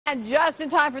And just in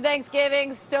time for Thanksgiving,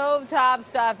 Stovetop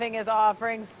Stuffing is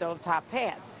offering stovetop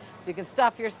pants. So you can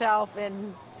stuff yourself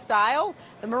in style.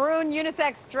 The maroon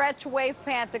unisex stretch waist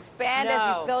pants expand as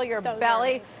you fill your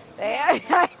belly.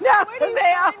 I know,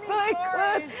 they also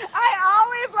include, I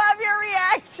always love your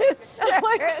reaction,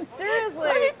 Sharon. Seriously.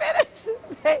 Let me finish.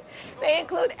 They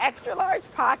include extra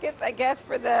large pockets, I guess,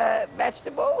 for the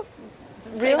vegetables.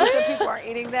 Really? Some people aren't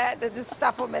eating that. They just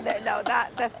stuff them in there. No,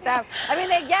 not that. I mean,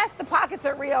 yes, the pockets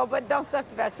are real, but don't stuff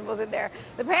the vegetables in there.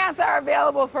 The pants are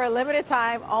available for a limited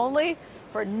time only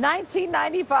for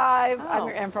 $19.95. I'm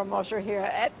your infomercial here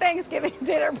at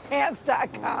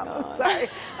ThanksgivingDinnerPants.com. I'm sorry.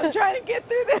 I'm trying to get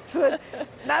through this with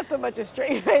not so much a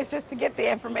straight face, just to get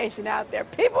the information out there.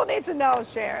 People need to know,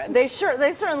 Sharon. They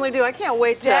certainly do. I can't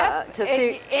wait to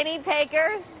see. Any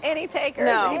takers? Any takers?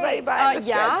 No. Anybody buying the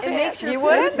stretch pants? It makes your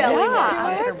food belly more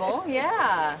comfortable.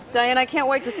 Yeah. Diane, I can't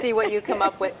wait to see what you come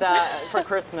up with for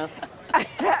Christmas.